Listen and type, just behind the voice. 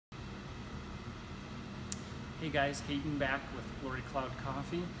Hey guys, Hayden back with Glory Cloud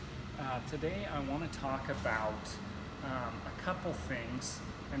Coffee. Today I want to talk about a couple things,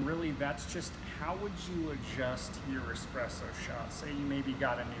 and really that's just how would you adjust your espresso shot. Say you maybe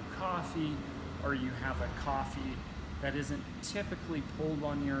got a new coffee, or you have a coffee that isn't typically pulled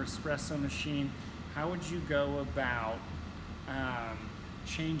on your espresso machine. How would you go about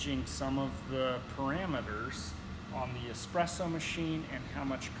changing some of the parameters on the espresso machine and how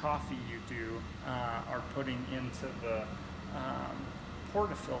much coffee you are putting into the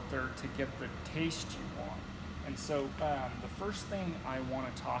portafilter to get the taste you want. And so the first thing I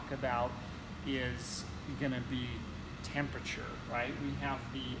want to talk about is going to be temperature, right? We have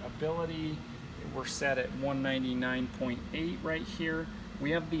the ability, we're set at 199.8 right here.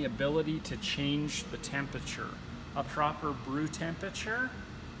 We have the ability to change the temperature. A proper brew temperature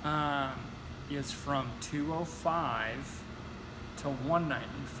is from 205 to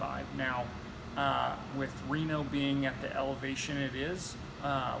 195. Now, with Reno being at the elevation it is,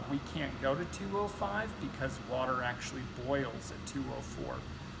 we can't go to 205 because water actually boils at 204.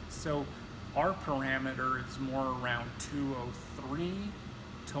 So our parameter is more around 203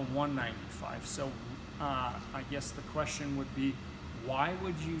 to 195. So I guess the question would be, why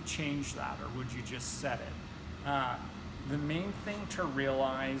would you change that, or would you just set it? The main thing to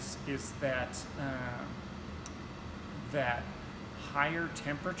realize is that that higher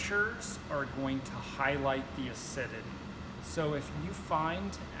temperatures are going to highlight the acidity. So if you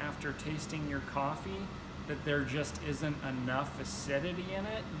find after tasting your coffee that there just isn't enough acidity in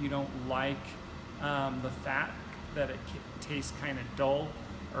it, you don't like the fact that it tastes kind of dull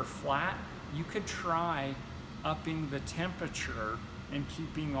or flat, you could try upping the temperature and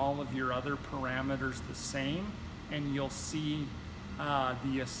keeping all of your other parameters the same, and you'll see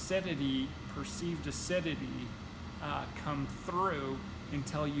the acidity, perceived acidity, come through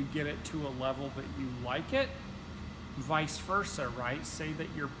until you get it to a level that you like it. Vice versa, right? Say that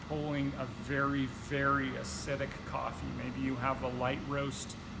you're pulling a very, very acidic coffee. Maybe you have a light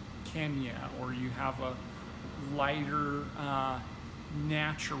roast Kenya, or you have a lighter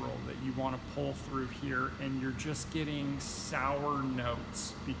natural that you want to pull through here, and you're just getting sour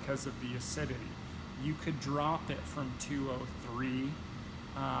notes because of the acidity. You could drop it from 203.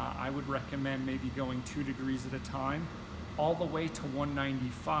 I would recommend maybe going 2 degrees at a time, all the way to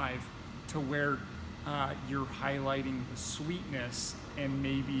 195, to where you're highlighting the sweetness and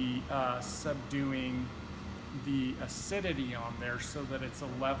maybe subduing the acidity on there, so that it's at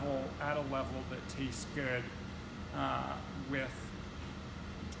a level that tastes good with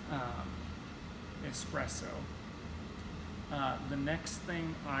espresso. The next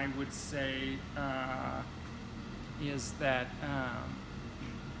thing I would say is that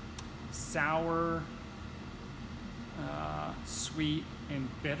sour, sweet, and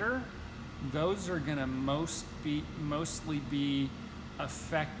bitter, those are going to mostly be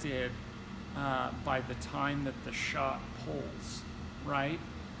affected by the time that the shot pulls, right?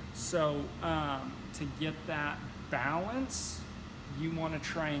 So to get that balance, you want to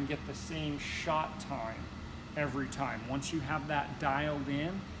try and get the same shot time every time. Once you have that dialed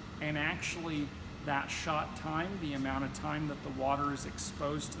in, and actually that shot time, the amount of time that the water is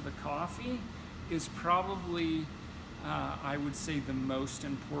exposed to the coffee, is probably I would say the most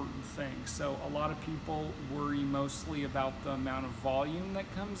important thing. So a lot of people worry mostly about the amount of volume that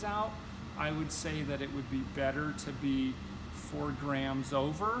comes out. I would say that it would be better to be 4 grams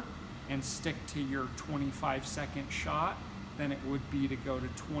over and stick to your 25-second shot than it would be to go to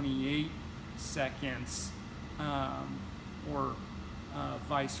 28 seconds, or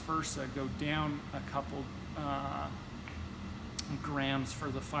vice versa, go down a couple grams for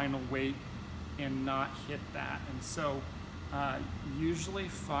the final weight and not hit that. And so usually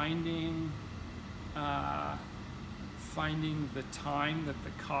finding the time that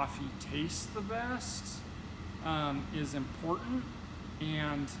the coffee tastes the best is important,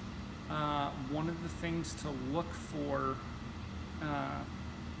 and one of the things to look for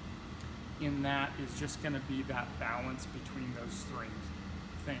in that is just going to be that balance between those three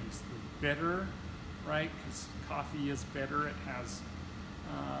things. The bitter, right? Because coffee is bitter. It has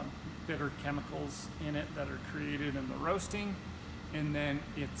bitter chemicals in it that are created in the roasting, and then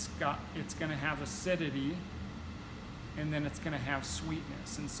it's going to have acidity, and then it's going to have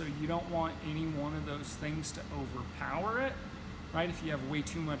sweetness. And so you don't want any one of those things to overpower it, right? If you have way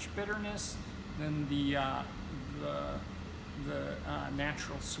too much bitterness, then the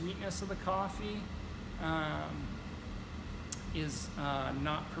natural sweetness of the coffee is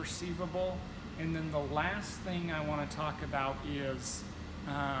not perceivable. And then the last thing I want to talk about is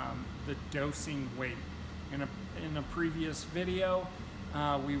the dosing weight. In a previous video,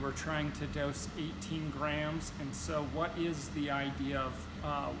 we were trying to dose 18 grams. And so what is the idea of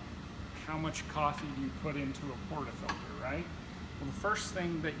how much coffee do you put into a portafilter, right? Well, the first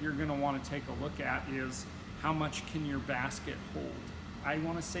thing that you're gonna wanna take a look at is how much can your basket hold? I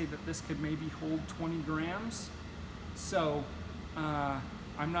wanna say that this could maybe hold 20 grams. So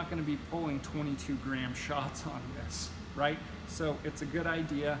I'm not gonna be pulling 22 gram shots on this, right? So it's a good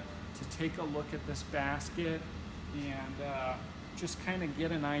idea to take a look at this basket and just kind of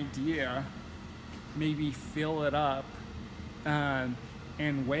get an idea, maybe fill it up and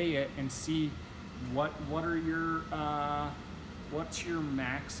weigh it and see what are your what's your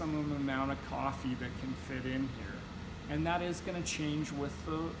maximum amount of coffee that can fit in here. And that is going to change with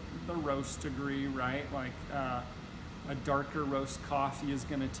the roast degree, right? Like a darker roast coffee is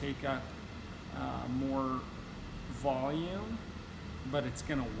going to take up more volume, but it's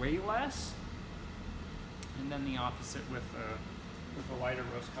going to weigh less. And then the opposite with a lighter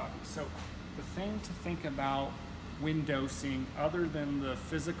roast coffee. So the thing to think about when dosing, other than the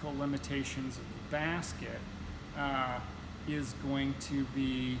physical limitations of the basket, is going to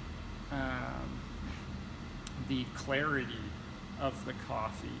be the clarity of the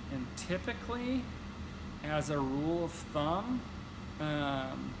coffee. And typically, as a rule of thumb,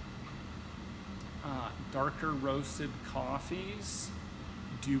 darker roasted coffees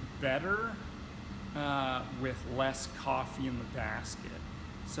do better with less coffee in the basket.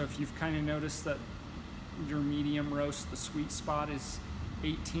 So if you've kind of noticed that your medium roast, the sweet spot is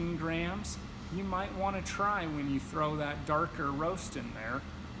 18 grams, you might want to try, when you throw that darker roast in there,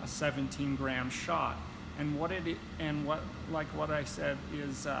 a 17 gram shot. And what I said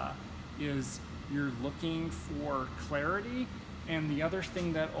is you're looking for clarity, and the other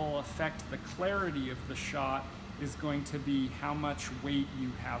thing that will affect the clarity of the shot is going to be how much weight you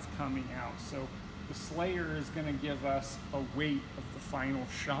have coming out. So the slayer is going to give us a weight of the final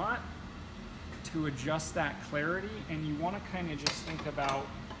shot to adjust that clarity, and you want to kind of just think about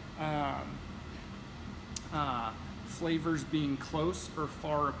flavors being close or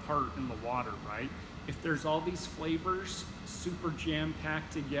far apart in the water, right? If there's all these flavors super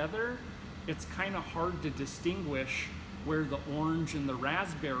jam-packed together, it's kind of hard to distinguish where the orange and the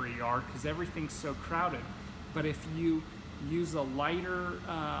raspberry are because everything's so crowded. But if you use a lighter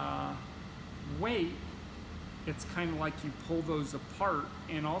weight, it's kind of like you pull those apart.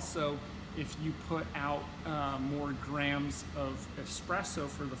 And also, if you put out more grams of espresso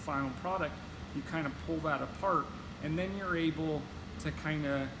for the final product, you kind of pull that apart, and then you're able to kind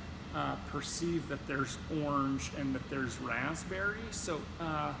of perceive that there's orange and that there's raspberry. So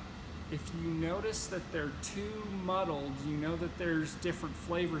if you notice that they're too muddled, you know that there's different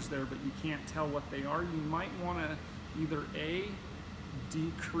flavors there, but you can't tell what they are, you might want to either A,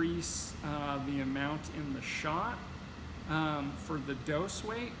 decrease the amount in the shot for the dose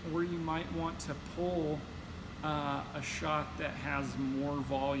weight, or you might want to pull a shot that has more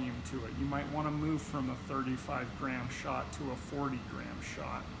volume to it. You might want to move from a 35 gram shot to a 40 gram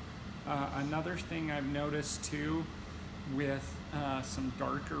shot. Another thing I've noticed too with some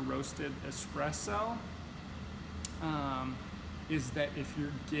darker roasted espresso is that if you're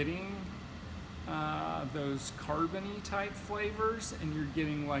getting those carbony type flavors and you're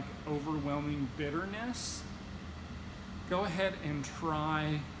getting like overwhelming bitterness, go ahead and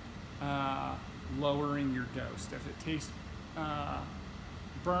try lowering your dose. If it tastes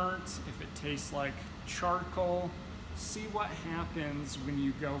burnt, if it tastes like charcoal, see what happens when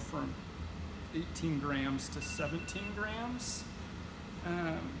you go from 18 grams to 17 grams.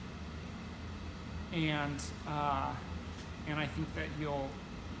 And I think that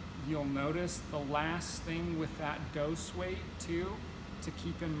you'll notice the last thing with that dose weight too to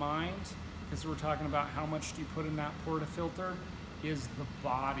keep in mind, because we're talking about how much do you put in that portafilter, is the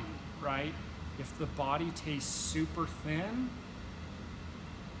body, right? If the body tastes super thin,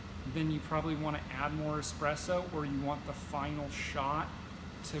 then you probably want to add more espresso, or you want the final shot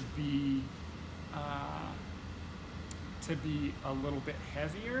to be a little bit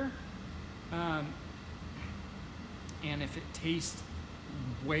heavier. And if it tastes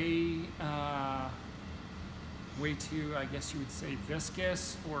way too, I guess you would say,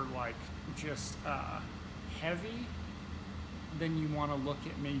 viscous or like just heavy, then you want to look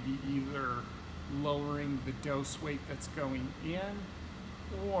at maybe either lowering the dose weight that's going in,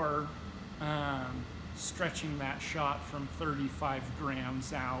 or stretching that shot from 35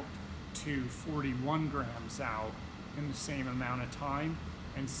 grams out to 41 grams out in the same amount of time,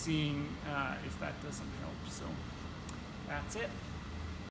 and seeing if that doesn't help. So that's it.